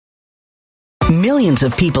Millions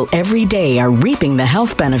of people every day are reaping the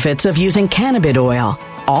health benefits of using cannabis oil,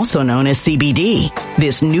 also known as CBD.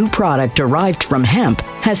 This new product derived from hemp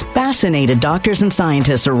has fascinated doctors and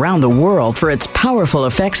scientists around the world for its powerful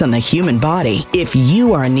effects on the human body. If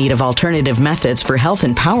you are in need of alternative methods for health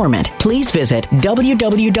empowerment, please visit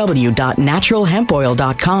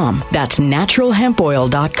www.naturalhempoil.com. That's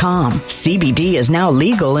naturalhempoil.com. CBD is now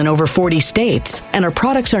legal in over 40 states, and our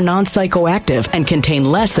products are non-psychoactive and contain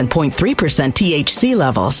less than 0.3% THC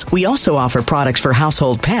levels. We also offer products for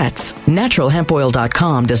household pets.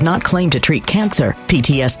 Naturalhempoil.com does not claim to treat cancer,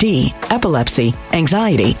 PTSD, epilepsy,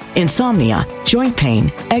 anxiety, insomnia, joint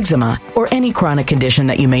pain, eczema, or any chronic condition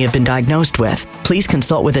that you may have been diagnosed with. Please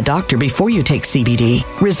consult with a doctor before you take CBD.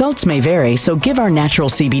 Results may vary, so give our natural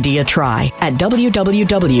CBD a try at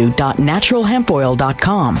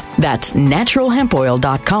www.naturalhempoil.com. That's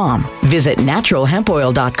naturalhempoil.com. Visit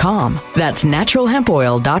naturalhempoil.com. That's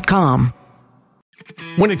naturalhempoil.com.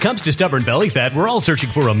 When it comes to stubborn belly fat, we're all searching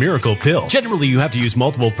for a miracle pill. Generally, you have to use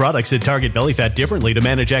multiple products that target belly fat differently to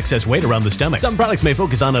manage excess weight around the stomach. Some products may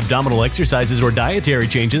focus on abdominal exercises or dietary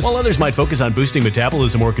changes, while others might focus on boosting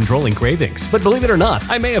metabolism or controlling cravings. But believe it or not,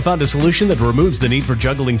 I may have found a solution that removes the need for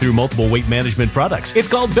juggling through multiple weight management products. It's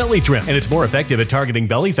called Belly Trim, and it's more effective at targeting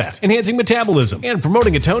belly fat, enhancing metabolism, and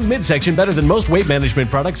promoting a toned midsection better than most weight management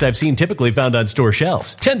products I've seen typically found on store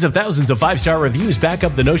shelves. Tens of thousands of 5-star reviews back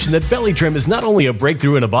up the notion that Belly Trim is not only a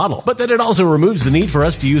breakthrough in a bottle, but that it also removes the need for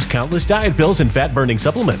us to use countless diet pills and fat-burning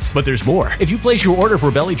supplements. But there's more. If you place your order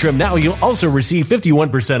for Belly Trim now, you'll also receive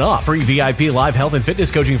 51% off, free VIP live health and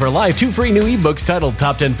fitness coaching for life, 2 free new ebooks titled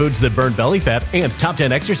Top 10 Foods That Burn Belly Fat and Top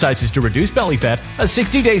 10 Exercises to Reduce Belly Fat, a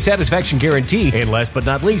 60-day satisfaction guarantee, and last but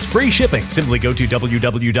not least, free shipping. Simply go to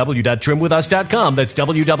www.trimwithus.com. That's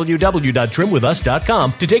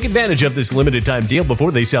www.trimwithus.com to take advantage of this limited time deal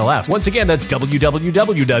before they sell out. Once again, that's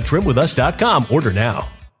www.trimwithus.com. Order now.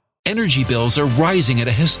 Energy bills are rising at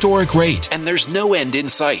a historic rate, and there's no end in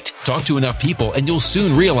sight. Talk to enough people, and you'll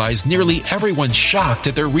soon realize nearly everyone's shocked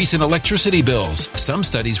at their recent electricity bills. Some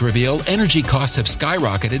studies reveal energy costs have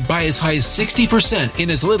skyrocketed by as high as 60%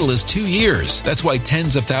 in as little as 2 years. That's why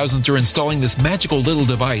tens of thousands are installing this magical little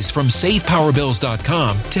device from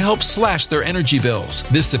SavePowerBills.com to help slash their energy bills.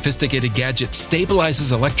 This sophisticated gadget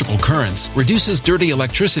stabilizes electrical currents, reduces dirty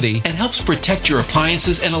electricity, and helps protect your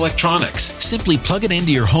appliances and electronics. Simply plug it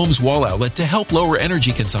into your home's wall outlet to help lower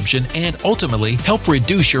energy consumption and ultimately help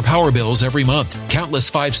reduce your power bills every month.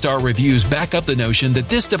 Countless 5-star reviews back up the notion that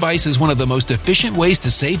this device is one of the most efficient ways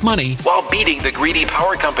to save money while beating the greedy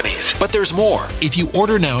power companies. But there's more. If you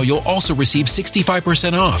order now, you'll also receive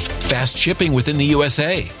 65% off, fast shipping within the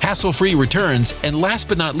USA, hassle-free returns, and last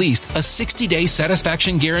but not least, a 60-day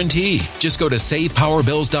satisfaction guarantee. Just go to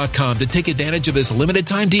SavePowerBills.com to take advantage of this limited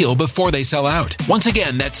time deal before they sell out. Once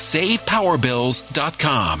again, that's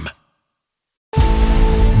SavePowerBills.com.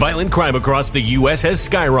 Violent crime across the U.S. has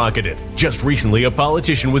skyrocketed. Just recently, a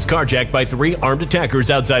politician was carjacked by 3 armed attackers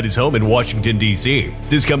outside his home in Washington, D.C.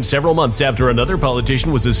 This comes several months after another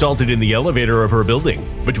politician was assaulted in the elevator of her building.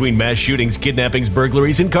 Between mass shootings, kidnappings,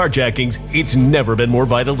 burglaries, and carjackings, it's never been more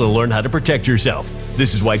vital to learn how to protect yourself.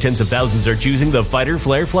 This is why tens of thousands are choosing the Fighter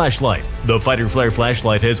Flare flashlight. The Fighter Flare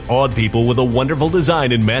flashlight has awed people with a wonderful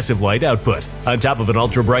design and massive light output. On top of an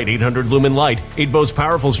ultra-bright 800-lumen light, it boasts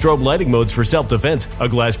powerful strobe lighting modes for self-defense, a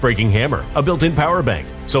glass-breaking hammer, a built-in power bank,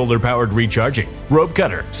 solar-powered recharging, rope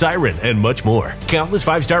cutter, siren, and much more. Countless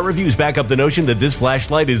 5-star reviews back up the notion that this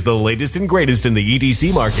flashlight is the latest and greatest in the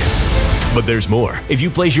EDC market. But there's more. If you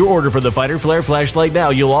place your order for the Fighter Flare flashlight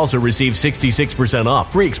now, you'll also receive 66%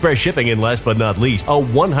 off, free express shipping, and last but not least, a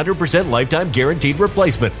 100% lifetime guaranteed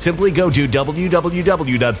replacement. Simply go to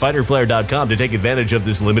www.fighterflare.com to take advantage of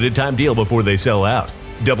this limited time deal before they sell out.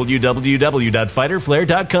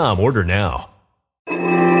 www.fighterflare.com. Order now.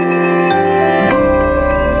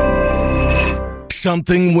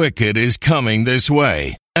 Something wicked is coming this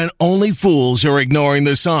way, and only fools are ignoring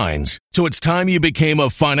the signs. So it's time you became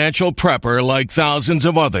a financial prepper like thousands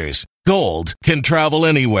of others. Gold can travel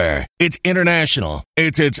anywhere. It's international.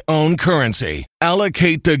 It's its own currency.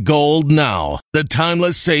 Allocate to gold now, the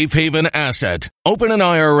timeless safe haven asset. Open an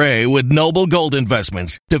IRA with Noble Gold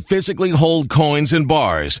Investments to physically hold coins and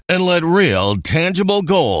bars and let real, tangible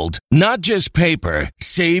gold, not just paper,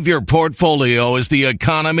 Save your portfolio as the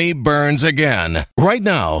economy burns again. Right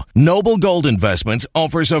now, Noble Gold Investments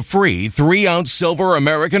offers a free 3-ounce silver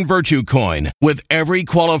American Virtue coin with every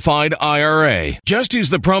qualified IRA. Just use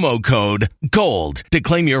the promo code GOLD to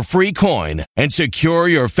claim your free coin and secure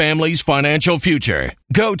your family's financial future.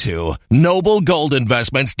 Go to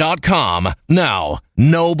noblegoldinvestments.com now.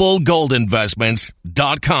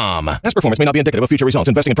 noblegoldinvestments.com. Past performance may not be indicative of future results.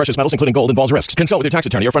 Investing in precious metals, including gold, involves risks. Consult with your tax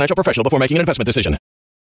attorney or financial professional before making an investment decision.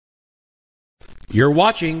 You're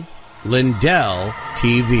watching Lindell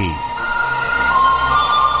TV.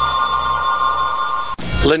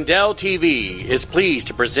 Lindell TV is pleased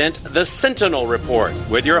to present the Sentinel Report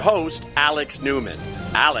with your host, Alex Newman.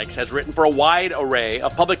 Alex has written for a wide array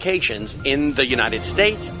of publications in the United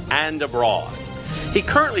States and abroad. He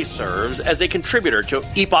currently serves as a contributor to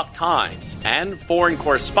Epoch Times and foreign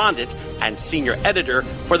correspondent and senior editor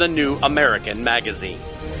for the New American magazine.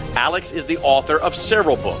 Alex is the author of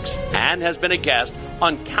several books and has been a guest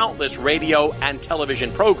on countless radio and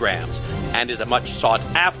television programs and is a much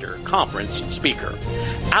sought-after conference speaker.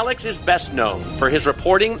 Alex is best known for his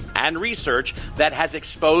reporting and research that has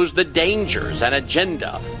exposed the dangers and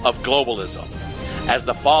agenda of globalism. As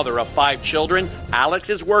the father of 5 children, Alex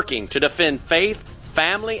is working to defend faith,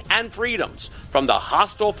 family, and freedoms from the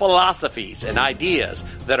hostile philosophies and ideas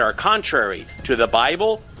that are contrary to the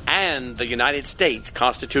Bible and the United States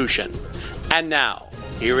Constitution. And now,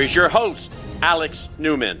 here is your host, Alex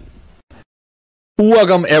Newman.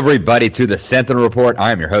 Welcome, everybody, to the Sentinel Report.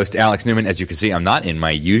 I am your host, Alex Newman. As you can see, I'm not in my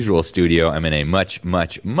usual studio. I'm in a much,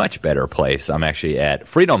 much, much better place. I'm actually at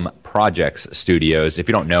Freedom Projects Studios. If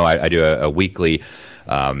you don't know, I do a weekly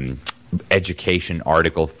education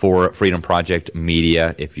article for Freedom Project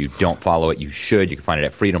Media. If you don't follow it, you should. You can find it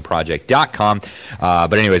at freedomproject.com.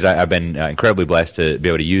 But anyways, I've been incredibly blessed to be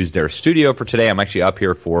able to use their studio for today. I'm actually up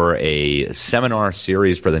here for a seminar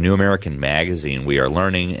series for the New American magazine. We are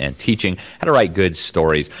learning and teaching how to write good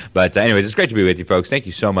stories. But anyways, it's great to be with you folks. Thank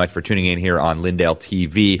you so much for tuning in here on Lindell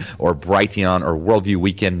TV or Brighteon or Worldview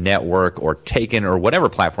Weekend Network or Taken or whatever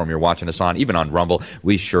platform you're watching us on, even on Rumble.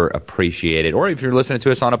 We sure appreciate it. Or if you're listening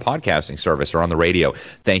to us on a podcast service or on the radio,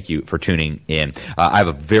 thank you for tuning in. I have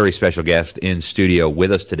a very special guest in studio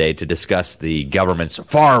with us today to discuss the government's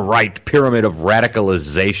far-right pyramid of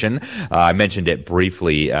radicalization. I mentioned it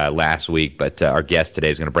briefly last week, but our guest today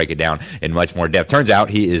is going to break it down in much more depth. Turns out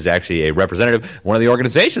he is actually a representative, one of the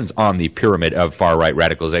organizations on the pyramid of far-right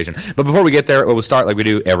radicalization. But before we get there, we'll start like we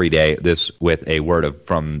do every day, this with a word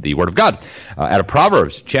from the Word of God. Out of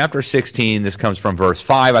Proverbs, chapter 16, this comes from verse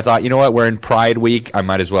 5. I thought, you know what, we're in Pride Week. I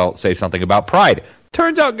might as well say something about pride.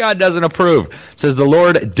 Turns out God doesn't approve. It says the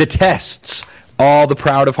Lord detests all the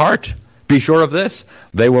proud of heart. Be sure of this,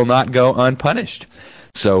 they will not go unpunished.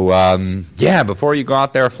 So, before you go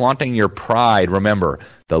out there flaunting your pride, remember,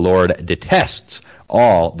 the Lord detests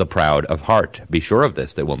all the proud of heart. Be sure of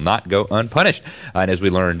this, they will not go unpunished. And as we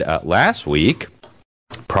learned last week,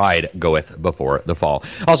 pride goeth before the fall.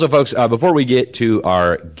 Also, folks, before we get to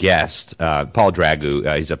our guest, Paul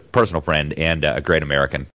Dragu, he's a personal friend and a great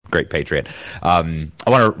American, great patriot. I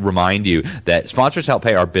want to remind you that sponsors help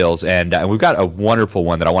pay our bills, and we've got a wonderful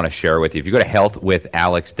one that I want to share with you. If you go to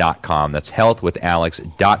healthwithalex.com, that's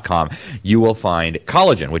healthwithalex.com, you will find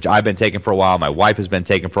collagen, which I've been taking for a while. My wife has been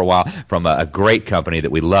taking for a while from a great company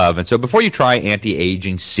that we love. And so before you try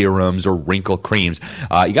anti-aging serums or wrinkle creams,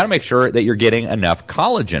 you got to make sure that you're getting enough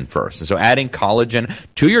collagen first. And so adding collagen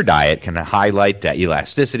to your diet can highlight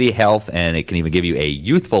elasticity, health, and it can even give you a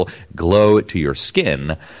youthful glow to your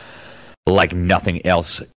skin like nothing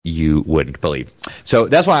else you wouldn't believe. So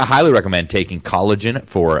that's why I highly recommend taking collagen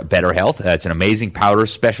for better health. It's an amazing powder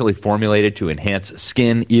specially formulated to enhance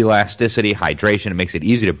skin elasticity, hydration. It makes it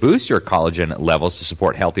easy to boost your collagen levels to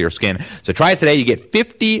support healthier skin. So try it today. You get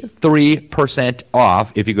 53%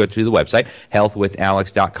 off if you go to the website,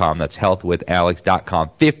 healthwithalex.com. That's healthwithalex.com,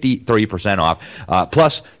 53% off,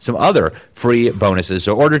 plus some other free bonuses.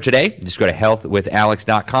 So order today. Just go to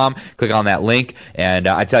healthwithalex.com, click on that link, and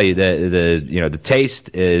I tell you, the taste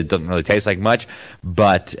it doesn't really taste like much,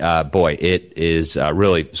 but boy, it is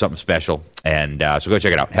really something special. And so go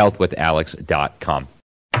check it out, healthwithalex.com.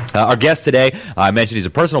 Our guest today, I mentioned he's a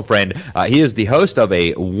personal friend. He is the host of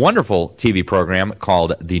a wonderful TV program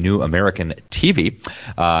called The New American TV.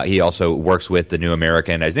 He also works with The New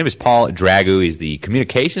American. His name is Paul Dragu. He's the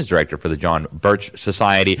communications director for the John Birch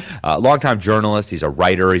Society, longtime journalist. He's a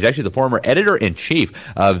writer. He's actually the former editor-in-chief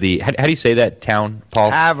of the, how do you say that town,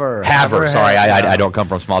 Paul? Havre. Sorry, I don't come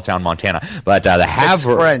from small-town Montana. But the Havre. It's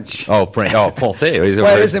French. Oh, French. Oh, Paul, see, he's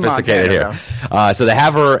well, very sophisticated here. So the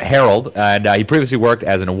Havre Herald, and he previously worked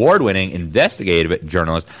as an award-winning investigative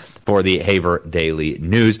journalist for the Haver Daily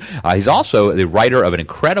News. He's also the writer of an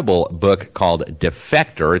incredible book called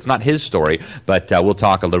Defector. It's not his story, but we'll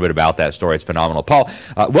talk a little bit about that story. It's phenomenal. Paul,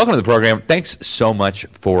 welcome to the program. Thanks so much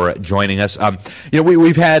for joining us.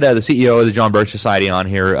 We've had the CEO of the John Birch Society on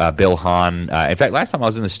here, Bill Hahn. In fact, last time I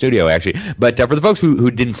was in the studio, actually. But for the folks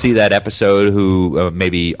who didn't see that episode, who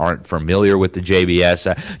maybe aren't familiar with the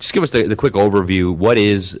JBS, just give us the quick overview. What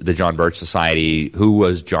is the John Birch Society? Who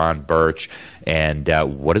was John Birch? And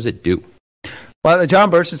what does it do? Well, the John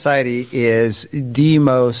Birch Society is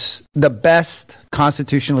the best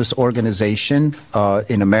constitutionalist organization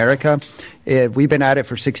in America. We've been at it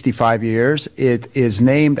for 65 years. It is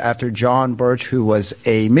named after John Birch, who was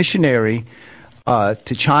a missionary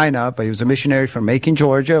to China, but he was a missionary from Macon,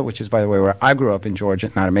 Georgia, which is, by the way, where I grew up in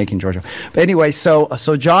Georgia, not in Macon, Georgia. But anyway, so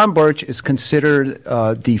John Birch is considered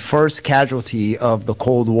the first casualty of the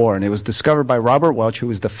Cold War, and it was discovered by Robert Welch, who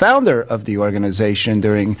was the founder of the organization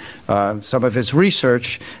during some of his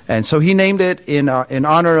research, and so he named it in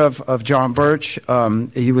honor of John Birch.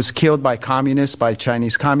 He was killed by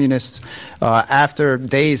Chinese communists,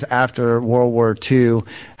 days after World War II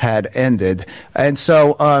had ended, and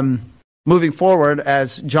so. Moving forward,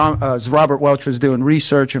 as Robert Welch was doing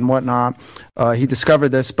research and whatnot, he discovered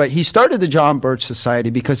this. But he started the John Birch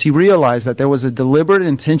Society because he realized that there was a deliberate,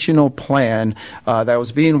 intentional plan that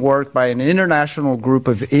was being worked by an international group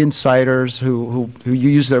of insiders who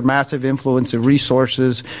used their massive influence and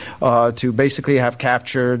resources to basically have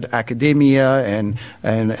captured academia and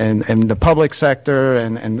the public sector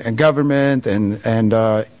and government and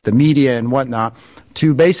the media and whatnot,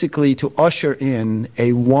 to usher in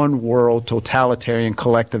a one-world totalitarian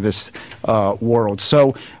collectivist world.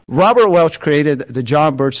 So Robert Welch created the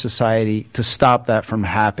John Birch Society to stop that from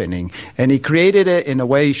happening. And he created it in a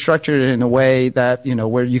way, he structured it in a way that,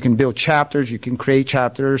 where you can build chapters, you can create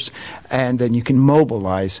chapters, and then you can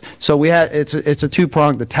mobilize. So it's a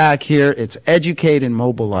two-pronged attack here. It's educate and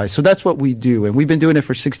mobilize. So that's what we do. And we've been doing it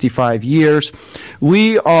for 65 years.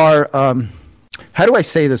 We are... how do I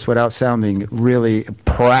say this without sounding really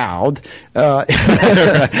proud? No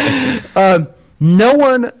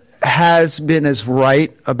one has been as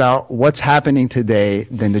right about what's happening today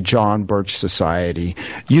than the John Birch Society.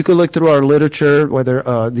 You could look through our literature,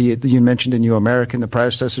 whether you mentioned the New American, the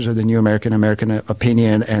predecessors of the New American, American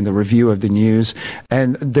Opinion, and the Review of the News,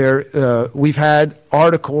 and we've had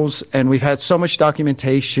articles and we've had so much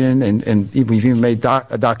documentation and we've even made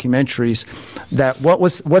documentaries that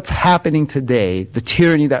what's happening today, the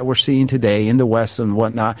tyranny that we're seeing today in the West and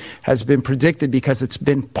whatnot, has been predicted because it's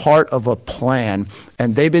been part of a plan.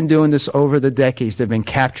 And they've been doing this over the decades. They've been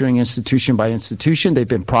capturing institution by institution. They've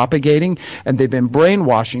been propagating and they've been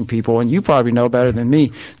brainwashing people, and you probably know better than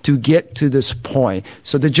me, to get to this point.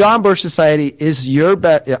 So the John Birch Society is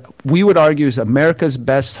we would argue, is America's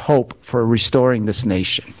best hope for restoring this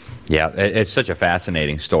nation. Yeah, it's such a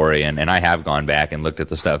fascinating story, and I have gone back and looked at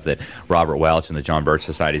the stuff that Robert Welch and the John Birch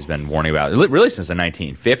Society has been warning about, really since the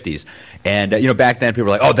 1950s. And, back then people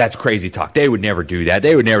were like, oh, that's crazy talk. They would never do that.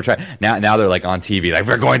 They would never try. Now they're like on TV, like,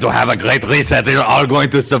 we're going to have a great reset. They're all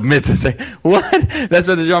going to submit to say, what? That's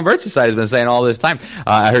what the John Birch Society has been saying all this time.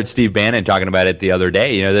 I heard Steve Bannon talking about it the other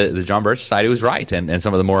day. The John Birch Society was right. And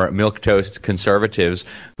some of the more milquetoast conservatives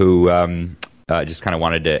who just kind of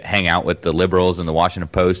wanted to hang out with the liberals and the Washington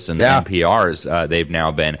Posts and the NPRs. They've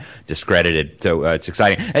now been discredited. So it's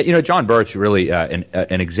exciting. John Birch, really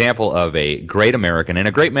an example of a great American and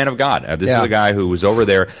a great man of God. This is a guy who was over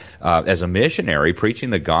there as a missionary preaching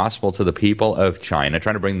the gospel to the people of China,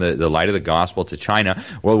 trying to bring the light of the gospel to China.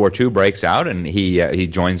 World War II breaks out, and he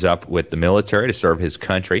joins up with the military to serve his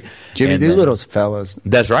country. Jimmy Doolittle's fellows.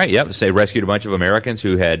 That's right, yep. So they rescued a bunch of Americans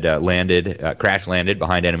who had crash landed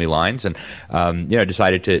behind enemy lines, and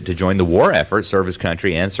decided to join the war effort, serve his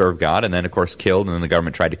country and serve God, and then, of course, killed, and then the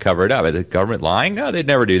government tried to cover it up. The government lying? No, they'd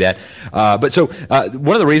never do that. But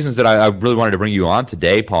one of the reasons that I really wanted to bring you on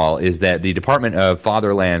today, Paul, is that the Department of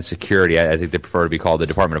Fatherland Security, I think they prefer to be called the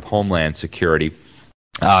Department of Homeland Security,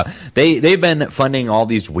 they've been funding all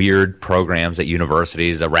these weird programs at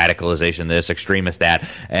universities, radicalization this, extremist that,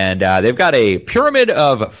 and they've got a pyramid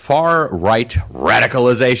of far-right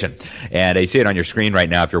radicalization. And you see it on your screen right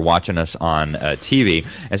now if you're watching us on TV.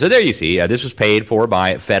 And so there you see, this was paid for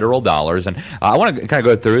by federal dollars. And I want to kind of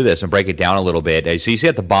go through this and break it down a little bit. So you see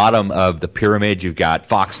at the bottom of the pyramid, you've got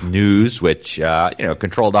Fox News, which,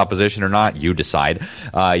 controlled opposition or not, you decide.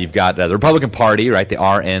 You've got the Republican Party, right, the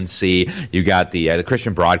RNC. You've got the Christian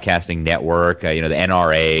Christian Broadcasting Network, the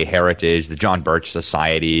NRA, Heritage, the John Birch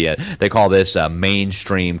Society. They call this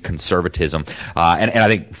mainstream conservatism. And I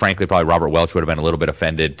think, frankly, probably Robert Welch would have been a little bit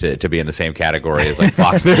offended to be in the same category as like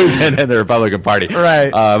Fox News and the Republican Party.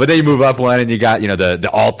 Right. But then you move up one and you got, the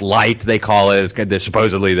alt-Lite, they call it. It's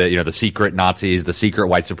supposedly the secret Nazis, the secret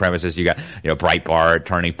white supremacists. You got, Breitbart,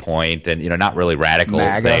 Turning Point, and, not really radical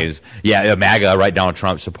things. Yeah, MAGA, right? Donald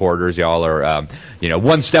Trump supporters. Y'all are,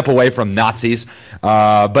 one step away from Nazis.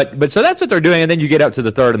 But so that's what they're doing. And then you get up to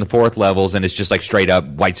the third and the fourth levels, and it's just like straight up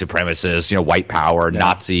white supremacists, white power,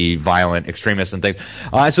 Nazi, violent extremists and things.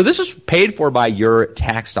 So this is paid for by your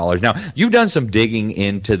tax dollars. Now, you've done some digging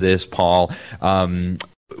into this, Paul.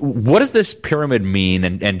 What does this pyramid mean,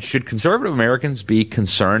 and should conservative Americans be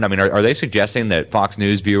concerned? I mean, are they suggesting that Fox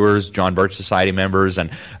News viewers, John Birch Society members,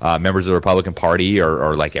 and members of the Republican Party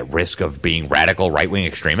are like at risk of being radical right-wing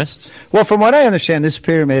extremists? Well, from what I understand, this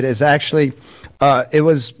pyramid is actually, it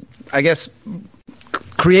was, I guess,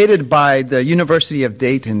 created by the University of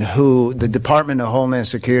Dayton, who the Department of Homeland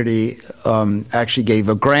Security actually gave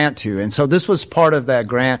a grant to. And so this was part of that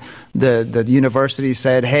grant. The university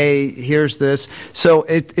said, hey, here's this. So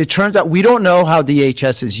it turns out we don't know how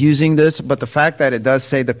DHS is using this, but the fact that it does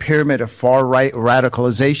say the pyramid of far-right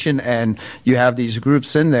radicalization and you have these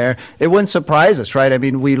groups in there, it wouldn't surprise us, right? I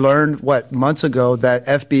mean, we learned, months ago that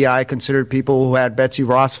FBI considered people who had Betsy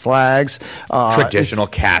Ross flags. Traditional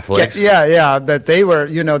Catholics. Yeah, that they were,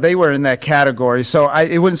 they were in that category. So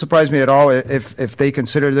it wouldn't surprise me at all if they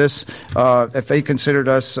consider this, if they considered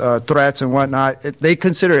us threats and whatnot. They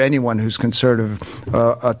consider anyone who's conservative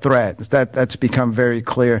a threat. That's become very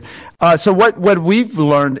clear. So what we've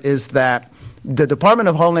learned is that the Department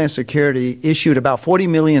of Homeland Security issued about $40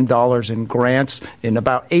 million in grants, in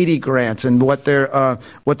about 80 grants. And what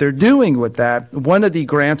they're doing with that, one of the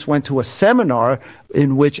grants went to a seminar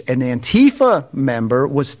in which an Antifa member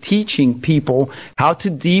was teaching people how to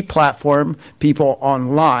deplatform people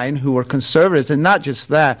online who were conservatives, and not just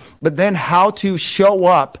that, but then how to show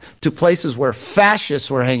up to places where fascists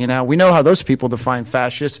were hanging out. We know how those people define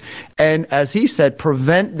fascists, and as he said,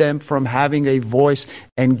 prevent them from having a voice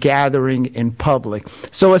and gathering in public.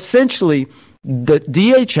 So essentially, the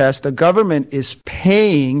DHS, the government, is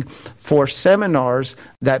paying for seminars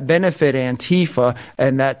that benefit Antifa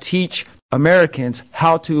and that teach Americans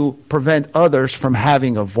how to prevent others from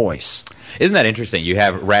having a voice. Isn't that interesting? You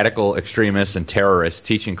have radical extremists and terrorists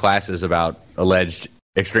teaching classes about alleged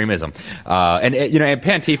extremism, and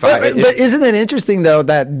Pantifa. But isn't it interesting though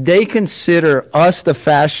that they consider us the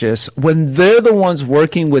fascists when they're the ones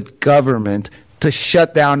working with government to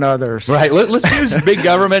shut down others? Right. Let's use big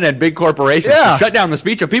government and big corporations to shut down the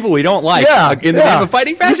speech of people we don't like in the name of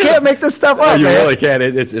fighting fascism. You can't make this stuff up, You man. really can't.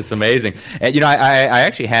 It's amazing. And, I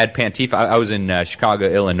actually had Pantifa. I was in Chicago,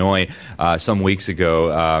 Illinois some weeks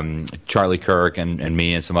ago. Charlie Kirk and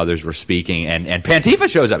me and some others were speaking, and Pantifa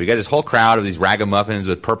shows up. You got this whole crowd of these ragamuffins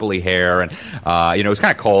with purpley hair, and it was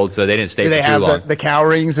kind of cold, so they didn't stay for too long. They have the cow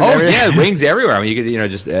rings and everything? Yeah, rings everywhere. I mean, you could,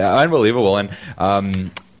 just unbelievable.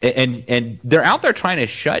 And they're out there trying to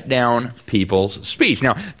shut down people's speech.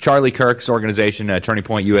 Now, Charlie Kirk's organization, Turning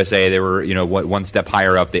Point USA, they were, one step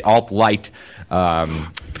higher up, the alt-Lite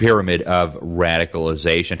pyramid of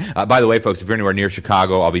radicalization. By the way, folks, if you're anywhere near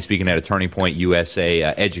Chicago, I'll be speaking at a Turning Point USA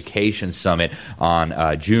Education Summit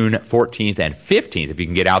on June 14th and 15th. If you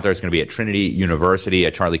can get out there, it's going to be at Trinity University.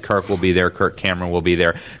 Charlie Kirk will be there. Kirk Cameron will be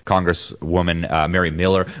there. Congresswoman Mary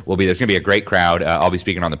Miller will be there. It's going to be a great crowd. I'll be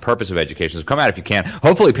speaking on the purpose of education. So come out if you can.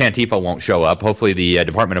 Hopefully Pantifa won't show up. Hopefully the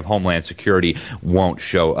Department of Homeland Security won't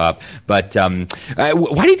show up. But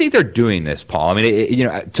why do you think they're doing this, Paul? I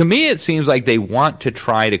mean, to me it seems like they want to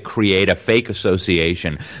try to create a fake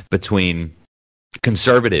association between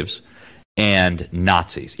conservatives and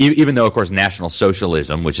Nazis, even though, of course, National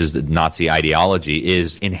Socialism, which is the Nazi ideology,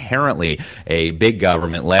 is inherently a big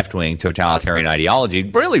government, left-wing, totalitarian ideology,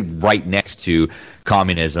 really right next to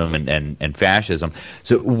communism and fascism.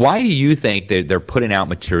 So why do you think they're putting out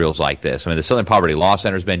materials like this? I mean, the Southern Poverty Law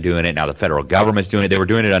Center's been doing it. Now the federal government's doing it. They were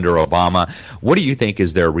doing it under Obama. What do you think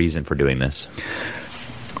is their reason for doing this?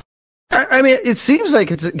 I mean, it seems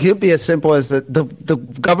like it could be as simple as that the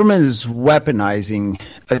government is weaponizing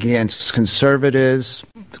against conservatives,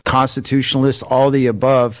 constitutionalists, all the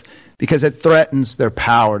above, because it threatens their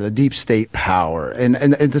power, the deep state power, and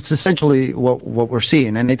it's essentially what we're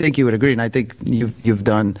seeing. And I think you would agree, and I think you've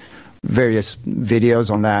done various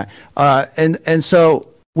videos on that. And so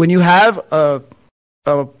when you have a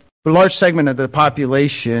large segment of the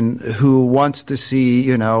population who wants to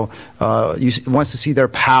see, wants to see their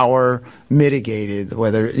power mitigated,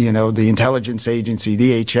 whether, the intelligence agency,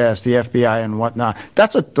 DHS, the FBI, and whatnot.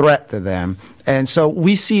 That's a threat to them. And so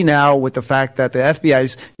we see now with the fact that the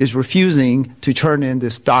FBI is refusing to turn in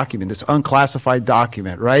this document, this unclassified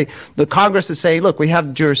document, right? The Congress is saying, look, we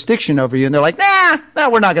have jurisdiction over you. And they're like, nah,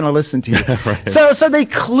 we're not going to listen to you. Right. So they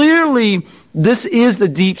clearly, this is the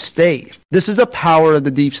deep state. This is the power of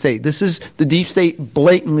the deep state. This is the deep state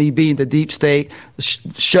blatantly being the deep state,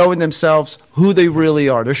 showing themselves who they really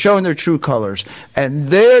are. They're showing their true colors. And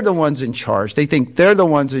they're the ones in charge. They think they're the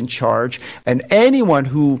ones in charge. And anyone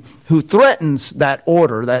who threatens that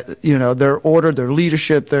order, that their order, their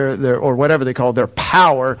leadership, their or whatever they call it, their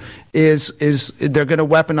power, is they're going to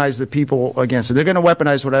weaponize the people against it. They're going to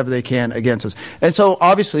weaponize whatever they can against us. And so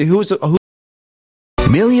obviously,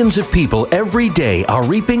 Millions of people every day are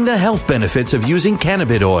reaping the health benefits of using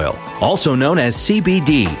cannabis oil, also known as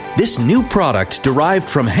CBD. This new product derived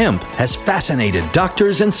from hemp has fascinated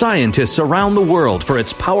doctors and scientists around the world for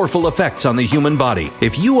its powerful effects on the human body.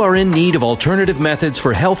 If you are in need of alternative methods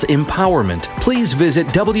for health empowerment, please visit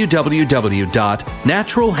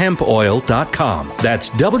www.naturalhempoil.com. That's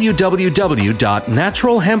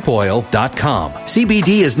www.naturalhempoil.com. CBD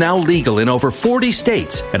is now legal in over 40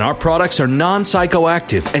 states, and our products are non-psychoactive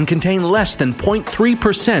and contain less than 0.3%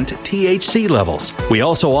 THC levels. We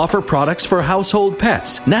also offer products for household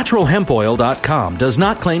pets. NaturalHempOil.com does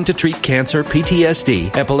not claim to treat cancer,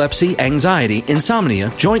 PTSD, epilepsy, anxiety,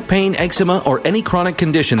 insomnia, joint pain, eczema, or any chronic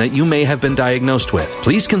condition that you may have been diagnosed with.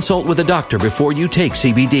 Please consult with a doctor before you take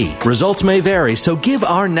CBD. Results may vary, so give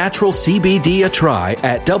our natural CBD a try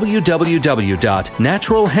at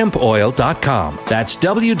www.naturalhempoil.com. That's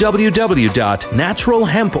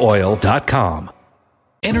www.naturalhempoil.com.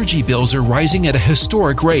 Energy bills are rising at a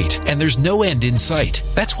historic rate, and there's no end in sight.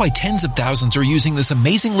 That's why tens of thousands are using this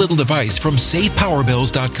amazing little device from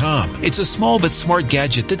SavePowerBills.com. It's a small but smart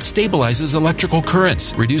gadget that stabilizes electrical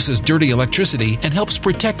currents, reduces dirty electricity, and helps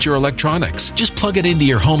protect your electronics. Just plug it into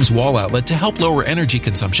your home's wall outlet to help lower energy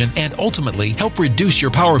consumption and ultimately help reduce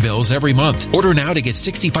your power bills every month. Order now to get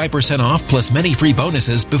 65% off plus many free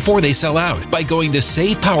bonuses before they sell out by going to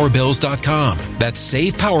SavePowerBills.com. That's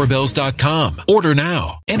SavePowerBills.com. Order now.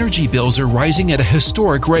 Energy bills are rising at a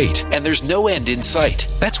historic rate, and there's no end in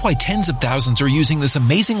sight. That's why tens of thousands are using this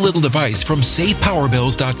amazing little device from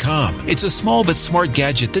SavePowerBills.com. It's a small but smart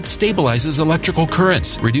gadget that stabilizes electrical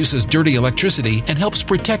currents, reduces dirty electricity, and helps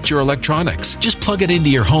protect your electronics. Just plug it into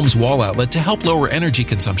your home's wall outlet to help lower energy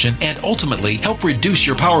consumption and ultimately help reduce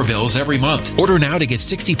your power bills every month. Order now to get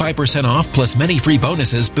 65% off plus many free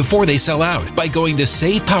bonuses before they sell out by going to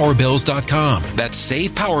SavePowerBills.com. That's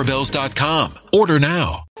SavePowerBills.com. Order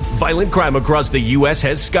now. Violent crime across the U.S.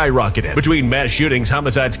 has skyrocketed. Between mass shootings,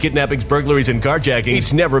 homicides, kidnappings, burglaries, and carjacking,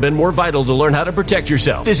 it's never been more vital to learn how to protect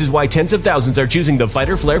yourself. This is why tens of thousands are choosing the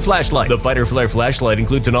Fighter Flare flashlight. The Fighter Flare flashlight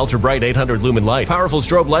includes an ultra-bright 800 lumen light, powerful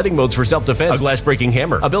strobe lighting modes for self-defense, a glass-breaking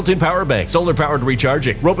hammer, a built-in power bank, solar-powered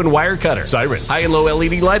recharging, rope and wire cutter, siren, high and low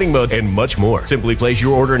LED lighting modes, and much more. Simply place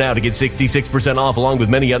your order now to get 66% off along with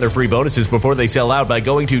many other free bonuses before they sell out by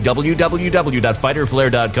going to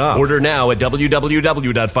www.fighterflare.com. Order now at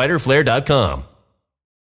www.fighterflare.com.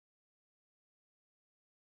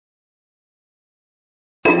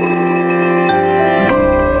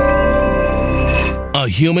 A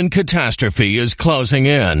human catastrophe is closing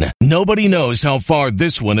in. Nobody knows how far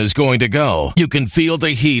this one is going to go. You can feel the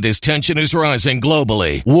heat as tension is rising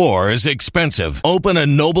globally. War is expensive. Open a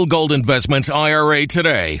Noble Gold Investments IRA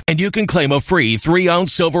today, and you can claim a free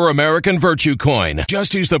 3-ounce silver American Virtue coin.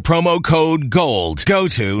 Just use the promo code GOLD. Go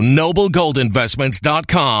to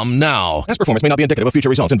noblegoldinvestments.com now. Past performance may not be indicative of future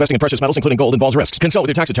results. Investing in precious metals, including gold, involves risks. Consult with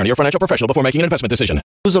your tax attorney or financial professional before making an investment decision.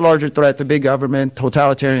 Who's a larger threat, the big government,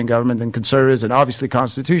 totalitarian government, than conservatives, and obviously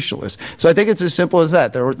constitutionalists? So I think it's as simple as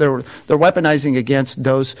that. They're weaponizing against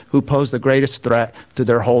those who pose the greatest threat to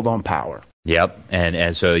their hold on power. Yep,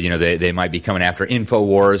 and so they might be coming after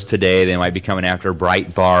Infowars today. They might be coming after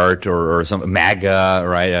Breitbart or some MAGA,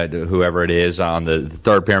 right? Whoever it is on the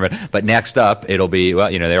third pyramid. But next up, it'll be they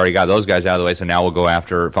already got those guys out of the way. So now we'll go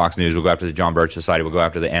after Fox News. We'll go after the John Birch Society. We'll go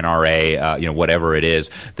after the NRA. Whatever it is,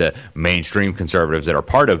 the mainstream conservatives that are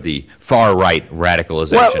part of the far-right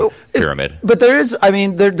radicalization pyramid. But there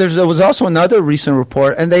was also another recent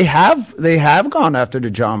report, and they have gone after the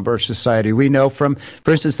John Birch Society. We know from, for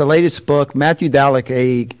instance, the latest book book, Matthew Dallek,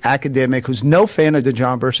 a academic who's no fan of the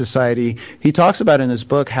John Birch Society, he talks about in his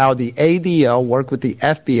book how the ADL worked with the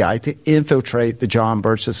FBI to infiltrate the John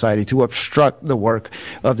Birch Society, to obstruct the work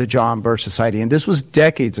of the John Birch Society. And this was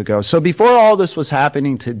decades ago. So before all this was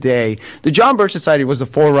happening today, the John Birch Society was the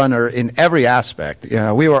forerunner in every aspect.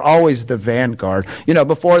 We were always the vanguard.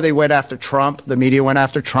 Before they went after Trump, the media went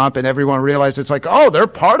after Trump, and everyone realized it's like, oh, they're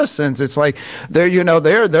partisans. It's like they're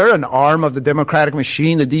an arm of the Democratic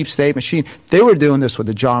machine, the deep state machine. They were doing this with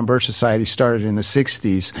the John Birch Society, started in the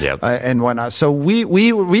 60s and whatnot. So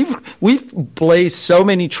we've blazed so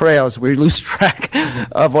many trails, we lose track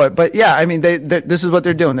of what. But yeah, I mean, this is what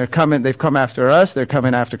they're doing. They've come after us. They're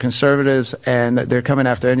coming after conservatives, and they're coming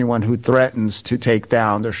after anyone who threatens to take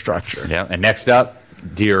down their structure. Yeah. And next up,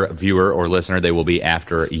 dear viewer or listener, they will be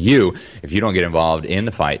after you if you don't get involved in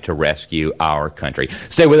the fight to rescue our country.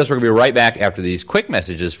 Stay with us. We're going to be right back after these quick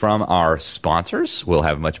messages from our sponsors. We'll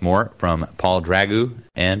have much more from Paul Dragu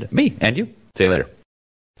and me and you. See you later.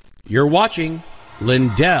 You're watching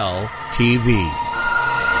Lindell TV.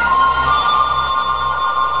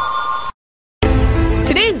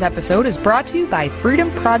 Today's episode is brought to you by Freedom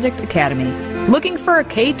Project Academy. Looking for a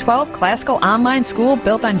K-12 classical online school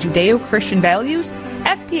built on Judeo-Christian values?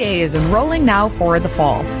 FPA is enrolling now for the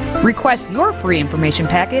fall. Request your free information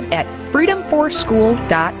packet at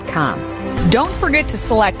freedomforschool.com. Don't forget to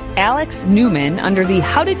select Alex Newman under the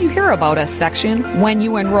How Did You Hear About Us section when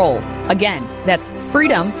you enroll. Again, that's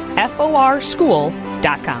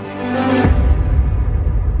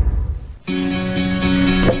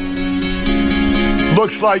freedomforschool.com.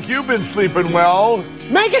 Looks like you've been sleeping well.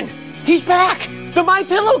 Megan, he's back! The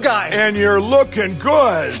MyPillow guy! And you're looking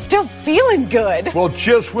good. Still feeling good. Well,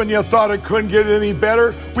 just when you thought it couldn't get any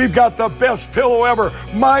better, we've got the best pillow ever,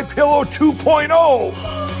 MyPillow 2.0.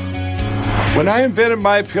 When I invented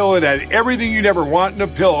MyPillow, it had everything you'd ever want in a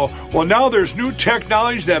pillow. Well, now there's new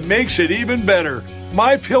technology that makes it even better.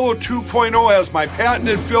 MyPillow 2.0 has my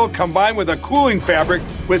patented fill combined with a cooling fabric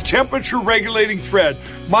with temperature-regulating thread.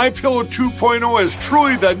 MyPillow 2.0 is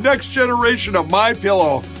truly the next generation of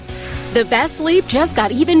MyPillow. The best sleep just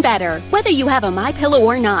got even better. Whether you have a MyPillow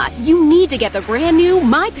or not, you need to get the brand new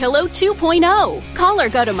MyPillow 2.0. Call or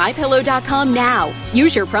go to MyPillow.com now.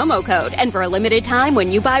 Use your promo code, and for a limited time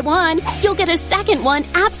when you buy one, you'll get a second one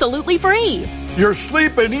absolutely free. You're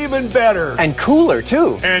sleeping even better. And cooler,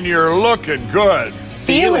 too. And you're looking good.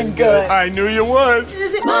 Feeling good. I knew you would.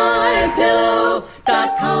 Visit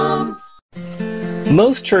MyPillow.com.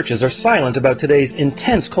 Most churches are silent about today's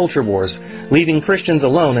intense culture wars, leaving Christians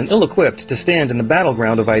alone and ill-equipped to stand in the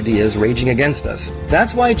battleground of ideas raging against us.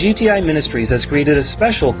 That's why GTI Ministries has created a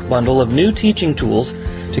special bundle of new teaching tools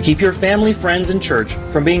to keep your family, friends, and church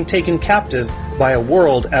from being taken captive by a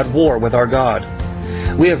world at war with our God.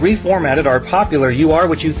 We have reformatted our popular You Are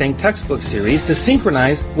What You Think textbook series to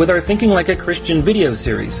synchronize with our Thinking Like a Christian video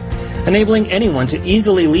series, enabling anyone to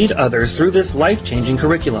easily lead others through this life-changing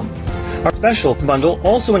curriculum. Our special bundle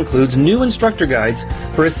also includes new instructor guides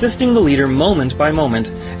for assisting the leader moment by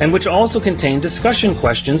moment, and which also contain discussion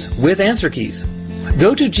questions with answer keys.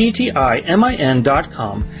 Go to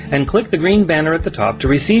gtimin.com and click the green banner at the top to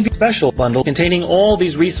receive your special bundle containing all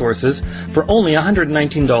these resources for only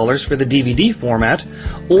 $119 for the DVD format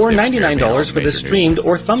or $99 for the streamed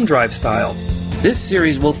or thumb drive style. This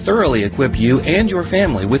series will thoroughly equip you and your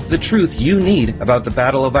family with the truth you need about the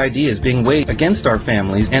battle of ideas being waged against our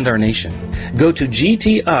families and our nation. Go to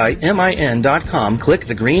gtimin.com, click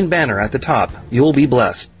the green banner at the top. You'll be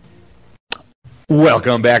blessed.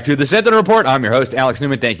 Welcome back to the Sentinel Report. I'm your host, Alex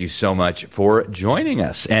Newman. Thank you so much for joining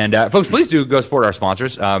us. And folks, please do go support our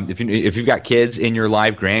sponsors. If you've got kids in your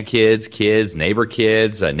life, grandkids, kids, neighbor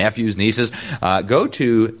kids, nephews, nieces, go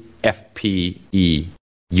to FPEUSA.org,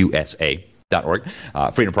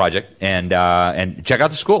 Freedom Project, and check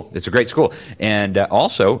out the school. It's a great school. And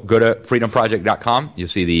also go to freedomproject.com. You'll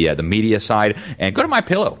see the media side, and go to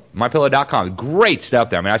MyPillow, MyPillow.com. Great stuff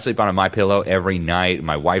there. I mean, I sleep on a MyPillow every night.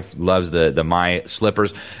 My wife loves the My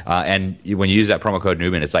slippers, and when you use that promo code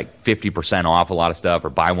Newman, it's like 50% off a lot of stuff, or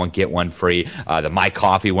buy one get one free. The My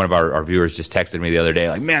Coffee, one of our viewers just texted me the other day,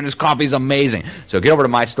 like, man, this coffee's amazing. So get over to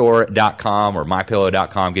mystore.com or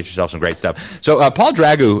mypillow.com. Get yourself some great stuff. So Paul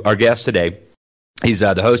Dragu, our guest today. He's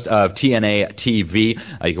the host of TNA TV.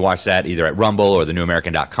 You can watch that either at Rumble or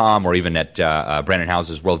thenewamerican.com or even at Brandon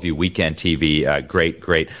House's Worldview Weekend TV.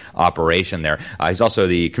 Great operation there. He's also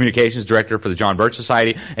the communications director for the John Birch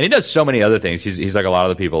Society, and he does so many other things. He's like a lot of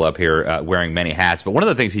the people up here wearing many hats. But one of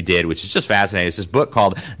the things he did, which is just fascinating, is this book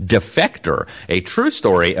called Defector, A True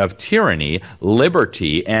Story of Tyranny,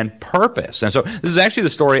 Liberty, and Purpose. And so this is actually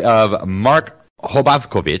the story of Mark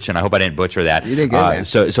Hobavkovic, and I hope I didn't butcher that. You did good, man.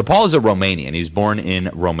 So Paul is a Romanian. He's born in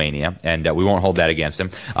Romania, and we won't hold that against him.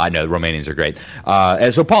 No, the Romanians are great.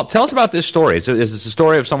 And so, Paul, tell us about this story. It's a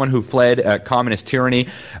story of someone who fled communist tyranny.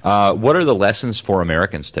 What are the lessons for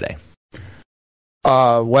Americans today?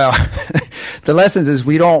 Well, the lessons is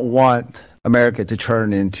we don't want America to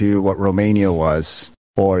turn into what Romania was,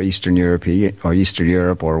 or Eastern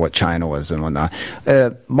Europe, or what China was and whatnot.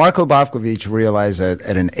 Marko Bavkovic realized that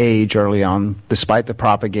at an age early on, despite the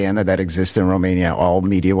propaganda that existed in Romania, all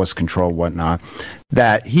media was controlled, whatnot,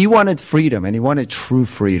 that he wanted freedom, and he wanted true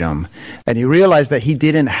freedom. And he realized that he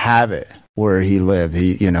didn't have it where he lived.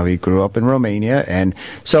 He grew up in Romania, and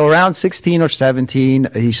so around 16 or 17,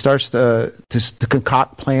 he starts to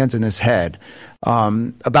concoct plans in his head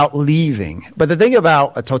about leaving. But the thing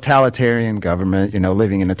about a totalitarian government,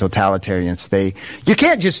 living in a totalitarian state, you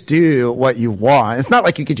can't just do what you want. It's not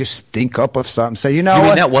like you could just think up of something. Say, you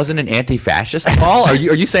mean that wasn't an anti-fascist, Paul? Are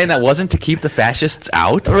you saying that wasn't to keep the fascists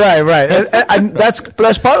out? Right. And that's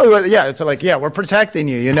partly what. Yeah, it's like, we're protecting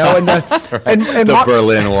you, and the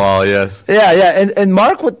Berlin Wall, yes. Yeah. And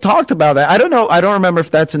Mark talked about that. I don't know. I don't remember if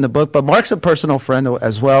that's in the book, but Mark's a personal friend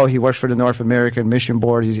as well. He works for the North American Mission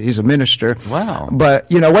Board. He's a minister. Wow. But,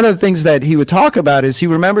 one of the things that he would talk about is he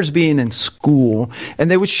remembers being in school, and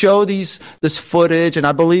they would show this footage, and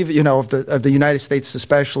I believe, of the United States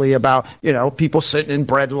especially, about, people sitting in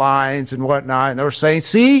bread lines and whatnot, and they were saying,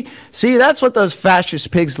 see, that's what those fascist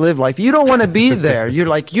pigs live like. You don't want to be there.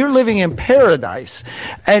 You're living in paradise.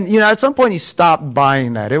 And, at some point he stopped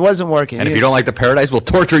buying that. It wasn't working. And if you don't like the paradise, we'll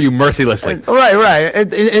torture you mercilessly. Right.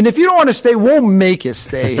 And if you don't want to stay, we'll make you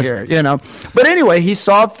stay here, But anyway, he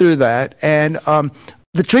saw through that, and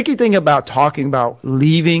the tricky thing about talking about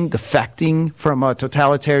leaving, defecting from a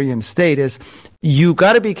totalitarian state is you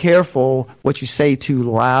got to be careful what you say too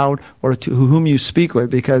loud or to whom you speak with,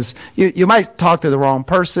 because you might talk to the wrong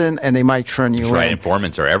person and they might turn you in. Right,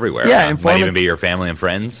 informants are everywhere. Yeah, might even be your family and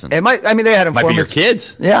friends. It might. I mean, they had informants. Might be your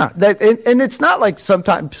kids. Yeah, and it's not like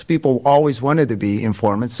sometimes people always wanted to be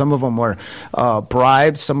informants. Some of them were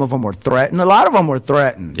bribed. Some of them were threatened. A lot of them were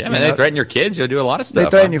threatened. Yeah, man, they threaten your kids. You'll do a lot of stuff. They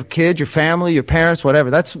threaten your kids, your family, your parents, whatever.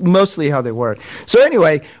 That's mostly how they work. So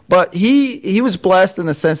anyway, but he was blessed in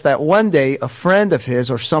the sense that one day a friend of his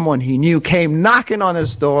or someone he knew came knocking on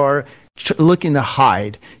his door looking to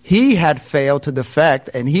hide. He had failed to defect,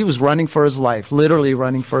 and he was running for his life, literally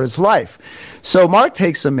running for his life. So Mark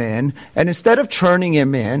takes him in, and instead of turning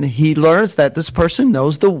him in, he learns that this person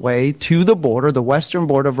knows the way to the border, the western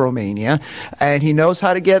border of Romania, and he knows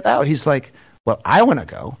how to get out. He's like, well, I want to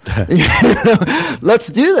go. Let's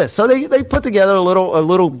do this. So they put together a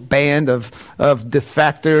little band of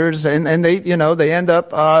defectors, and they end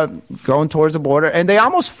up going towards the border, and they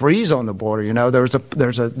almost freeze on the border.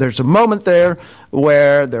 There's a moment there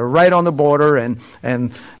where they're right on the border,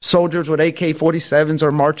 and soldiers with AK-47s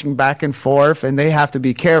are marching back and forth, and they have to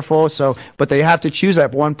be careful. But they have to choose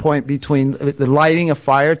at one point between the lighting a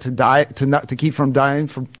fire to keep from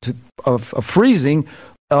dying of freezing.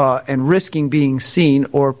 And risking being seen,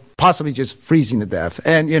 or possibly just freezing to death.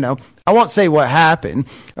 And, I won't say what happened.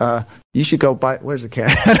 You should go buy. Where's the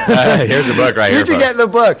cat? Here's the book right here. You should get the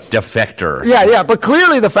book. Defector. Yeah. But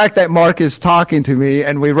clearly, the fact that Mark is talking to me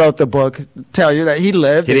and we wrote the book tell you that he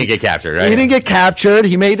lived. He didn't get captured, right? He didn't get captured.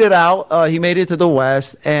 He made it out. He made it to the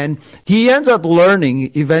West, and he ends up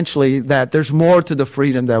learning eventually that there's more to the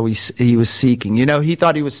freedom that he was seeking. He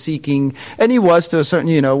thought he was seeking, and he was to a certain.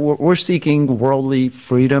 We're seeking worldly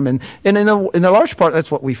freedom, and in a large part,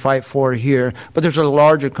 that's what we fight for here. But there's a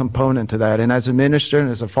larger component to that, and as a minister and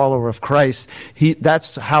as a follower of Christ,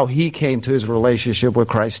 that's how he came to his relationship with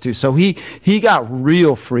Christ too. So he got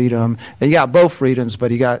real freedom. He got both freedoms, but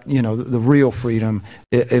he got the real freedom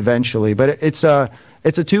eventually. But it's a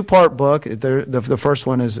 2-part book. The first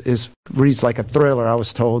one reads like a thriller, I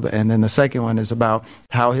was told, and then the second one is about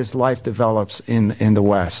how his life develops in the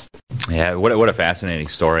West. Yeah, what a fascinating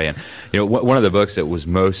story. And one of the books that was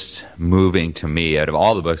most moving to me out of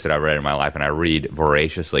all the books that I've read in my life, and I read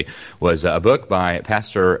voraciously, was a book by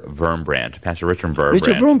Pastor Richard Wurmbrand.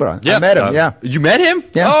 Richard Wurmbrand. Yeah. I met him. Yeah. You met him?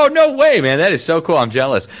 Yeah. Oh, no way, man! That is so cool. I'm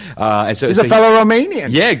jealous. He's a fellow Romanian.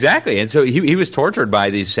 Yeah, exactly. And so he was tortured by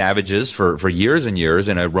these savages for years and years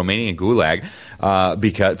in a Romanian gulag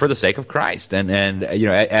because for the sake of Christ. And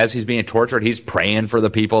as he's being tortured, he's praying for the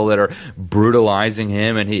people that are brutalizing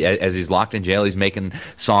him, and as he's locked in jail, he's making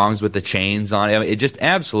songs with the chains on. It's just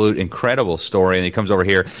absolute incredible story. And he comes over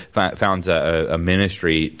here, founds a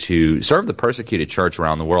ministry to serve the persecuted church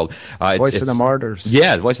around the world. Voice of the Martyrs.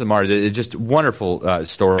 Yeah, Voice of the Martyrs. It's just a wonderful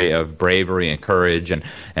story of bravery and courage and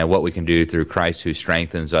what we can do through Christ who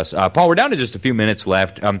strengthens us. Paul, we're down to just a few minutes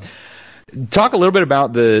left. Talk a little bit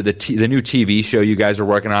about the new TV show you guys are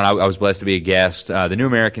working on. I was blessed to be a guest. The New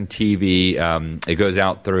American TV, it goes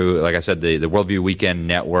out through, like I said, the Worldview Weekend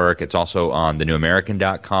Network. It's also on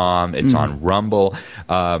thenewamerican.com. It's on Rumble.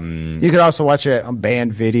 You can also watch it on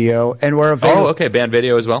Band Video, and we're available. Oh, okay, Band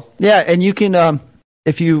Video as well. Yeah, and you can,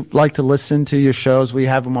 if you like to listen to your shows, we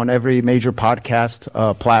have them on every major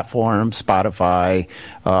podcast platform: Spotify,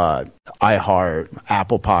 iHeart,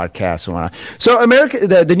 Apple Podcasts, and whatnot. So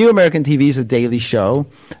the New American TV is a daily show,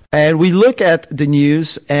 and we look at the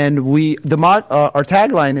news, and our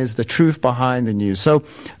tagline is the truth behind the news. So.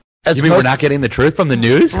 You mean we're not getting the truth from the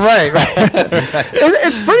news? Right.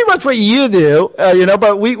 It's pretty much what you do,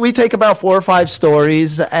 but we take about 4 or 5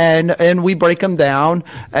 stories and we break them down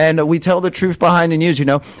and we tell the truth behind the news.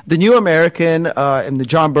 The New American and the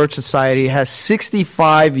John Birch Society has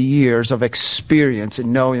 65 years of experience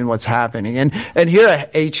in knowing what's happening. And here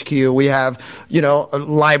at HQ, we have, a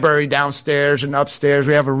library downstairs and upstairs.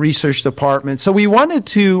 We have a research department. So we wanted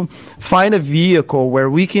to find a vehicle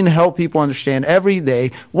where we can help people understand every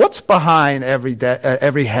day what's behind every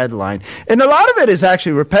headline. And a lot of it is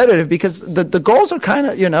actually repetitive because the goals are kind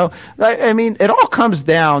of, it all comes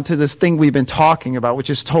down to this thing we've been talking about, which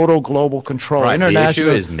is total global control. Right. The issue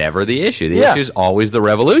is never the issue. The issue is always the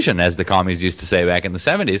revolution, as the commies used to say back in the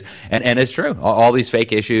 70s. And it's true. All these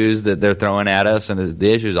fake issues that they're throwing at us, and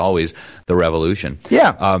the issue is always the revolution.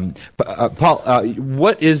 Yeah. Paul,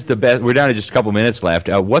 what is the best? We're down to just a couple minutes left.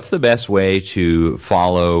 What's the best way to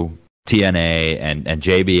follow TNA and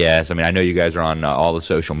JBS? I mean, I know you guys are on all the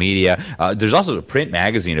social media. There's also a print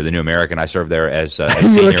magazine of the New American. I served there as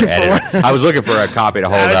senior editor. I was looking for a copy to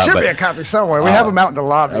hold up. There should be a copy somewhere. We have them out in the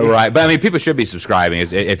lobby. Right. But, I mean, people should be subscribing.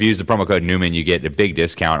 If you use the promo code Newman, you get a big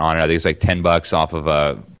discount on it. I think it's like $10 off of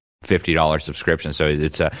a $50 subscription. So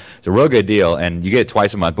it's a real good deal, and you get it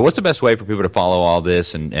twice a month. But what's the best way for people to follow all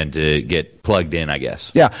this and to get plugged in, I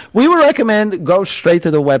guess? Yeah, we would recommend go straight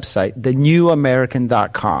to the website,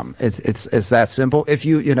 thenewamerican.com. It's that simple. If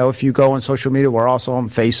you go on social media, we're also on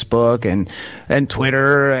Facebook and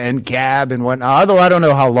Twitter and Gab and whatnot. Although I don't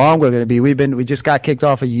know how long we're going to be. We just got kicked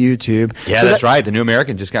off of YouTube. Yeah, so that's right. The New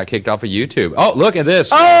American just got kicked off of YouTube. Oh, look at this.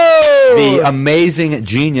 Oh, the amazing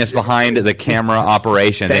genius behind the camera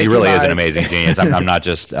operation. He really is an amazing genius. I'm not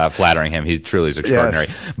just flattering him. He truly is extraordinary.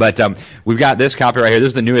 Yes. But we've got this copy right here. This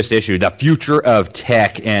is the newest issue, The Future of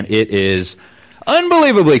Tech, and it is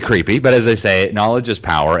unbelievably creepy, but as they say, knowledge is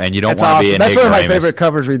power, and you don't want to be an That's ignoramus. one of my favorite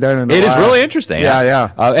covers we've done in a while. It is really interesting. Yeah.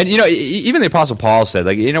 And even the Apostle Paul said,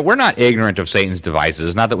 we're not ignorant of Satan's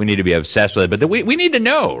devices. Not that we need to be obsessed with it, but that we need to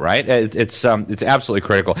know, right? It's absolutely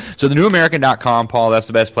critical. So the newamerican.com, Paul, that's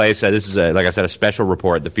the best place. This is, like I said, a special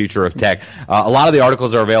report, The Future of Tech. A lot of the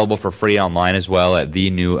articles are available for free online as well at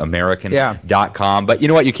thenewamerican.com. But you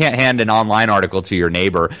know what? You can't hand an online article to your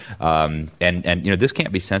neighbor, and this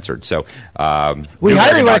can't be censored. So we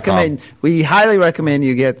highly recommend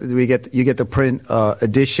you get the print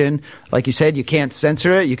edition. Like you said, you can't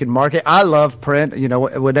censor it. You can mark it. I love print.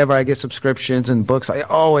 Whenever I get subscriptions and books, I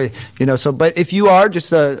always, but if you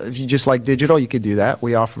just like digital, you could do that.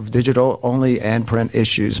 We offer digital only and print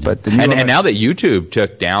issues. But and now that YouTube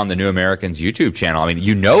took down the New American's YouTube channel, I mean,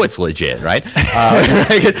 it's legit, right?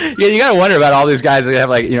 You got to wonder about all these guys that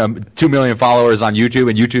have 2 million followers on YouTube,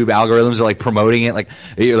 and YouTube algorithms are promoting it. Like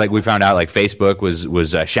we found out, Facebook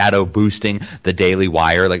was shadow boosting the Daily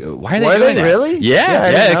Wire. Why are they doing that? Really?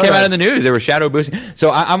 Yeah, it came out in the news. They were shadow boosting.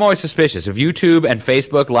 So I'm always suspicious. If YouTube and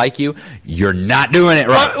Facebook like you, you're not doing it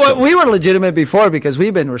right. Well, we were legitimate before because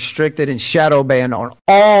we've been restricted and shadow banned on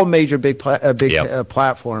all major big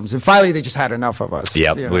platforms. And finally, they just had enough of us.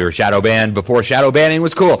 Yep, we were shadow banned before shadow banning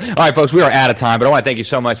was cool. All right, folks, we are out of time, but I want to thank you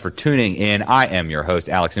so much for tuning in. I am your host,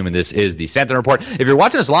 Alex Newman. This is the Sentinel Report. If you're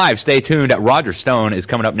watching us live, stay tuned. Roger Stone is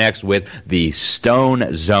coming up next with the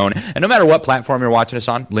Stone Zone. And no matter what platform you're watching us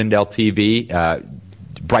on, Lindell TV,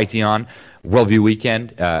 Brighteon, Worldview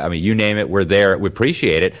Weekend, you name it, we're there. We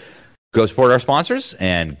appreciate it. Go support our sponsors,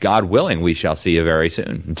 and God willing, we shall see you very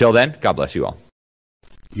soon. Until then, God bless you all.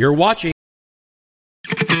 You're watching.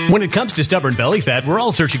 When it comes to stubborn belly fat, we're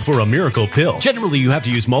all searching for a miracle pill. Generally, you have to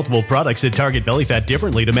use multiple products that target belly fat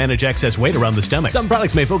differently to manage excess weight around the stomach. Some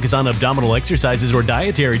products may focus on abdominal exercises or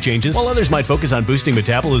dietary changes, while others might focus on boosting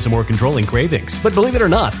metabolism or controlling cravings. But believe it or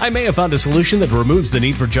not, I may have found a solution that removes the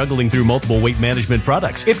need for juggling through multiple weight management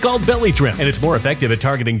products. It's called Belly Trim, and it's more effective at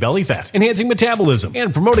targeting belly fat, enhancing metabolism,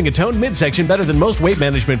 and promoting a toned midsection better than most weight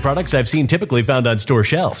management products I've seen typically found on store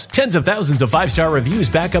shelves. Tens of thousands of 5-star reviews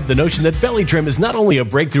back up the notion that Belly Trim is not only a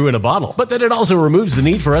breakthrough breakthrough in a bottle, but then it also removes the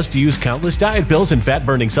need for us to use countless diet pills and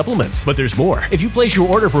fat-burning supplements. But there's more. If you place your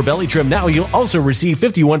order for Belly Trim now, you'll also receive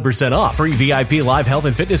 51% off, free VIP live health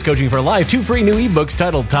and fitness coaching for life, 2 free new ebooks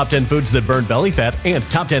titled Top 10 Foods That Burn Belly Fat and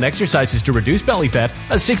Top 10 Exercises to Reduce Belly Fat,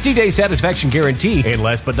 a 60-day satisfaction guarantee, and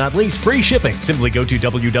last but not least, free shipping. Simply go to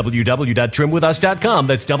www.trimwithus.com.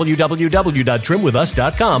 That's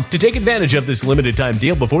www.trimwithus.com to take advantage of this limited time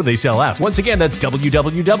deal before they sell out. Once again, that's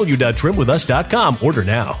www.trimwithus.com. Order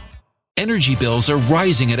now. Energy bills are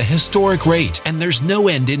rising at a historic rate, and there's no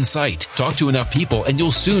end in sight. Talk to enough people, and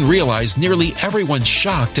you'll soon realize nearly everyone's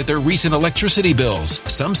shocked at their recent electricity bills.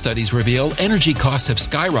 Some studies reveal energy costs have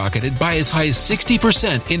skyrocketed by as high as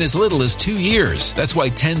 60% in as little as 2 years. That's why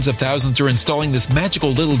tens of thousands are installing this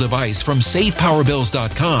magical little device from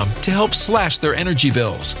SavePowerBills.com to help slash their energy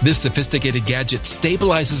bills. This sophisticated gadget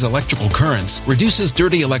stabilizes electrical currents, reduces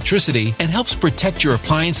dirty electricity, and helps protect your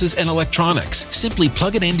appliances and electronics. Simply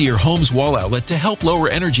plug it into your home's wall outlet to help lower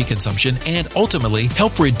energy consumption and ultimately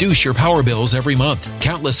help reduce your power bills every month.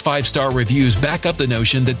 Countless 5-star reviews back up the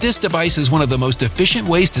notion that this device is one of the most efficient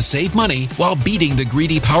ways to save money while beating the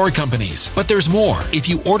greedy power companies. But there's more. If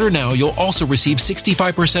you order now, you'll also receive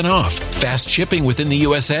 65% off, fast shipping within the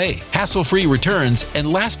USA, hassle-free returns,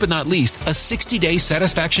 and last but not least, a 60-day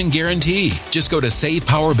satisfaction guarantee. Just go to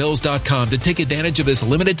SavePowerBills.com to take advantage of this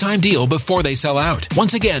limited time deal before they sell out.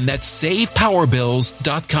 Once again, that's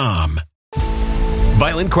SavePowerBills.com.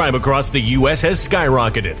 Violent crime across the U.S. has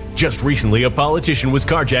skyrocketed. Just recently, a politician was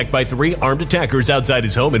carjacked by 3 armed attackers outside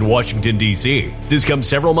his home in Washington, D.C. This comes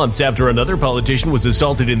several months after another politician was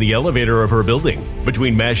assaulted in the elevator of her building.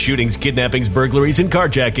 Between mass shootings, kidnappings, burglaries, and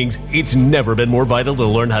carjackings, it's never been more vital to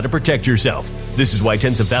learn how to protect yourself. This is why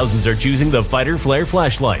tens of thousands are choosing the Fighter Flare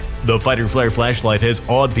flashlight. The Fighter Flare flashlight has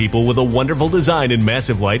awed people with a wonderful design and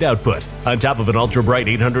massive light output. On top of an ultra-bright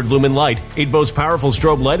 800-lumen light, it boasts powerful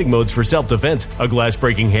strobe lighting modes for self-defense, a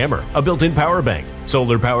glass-breaking hammer, a built-in power bank,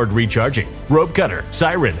 solar-powered recharging, rope cutter,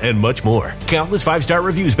 siren, and much more. Countless 5-star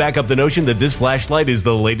reviews back up the notion that this flashlight is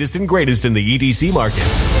the latest and greatest in the EDC market.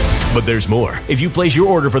 But there's more. If you place your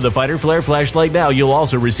order for the Fighter Flare flashlight now, you'll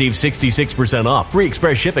also receive 66% off, free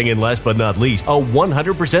express shipping, and last but not least, a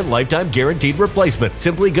 100% lifetime guaranteed replacement.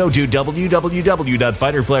 Simply go to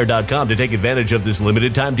www.fighterflare.com to take advantage of this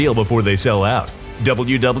limited time deal before they sell out.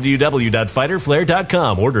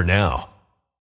 www.fighterflare.com. Order now.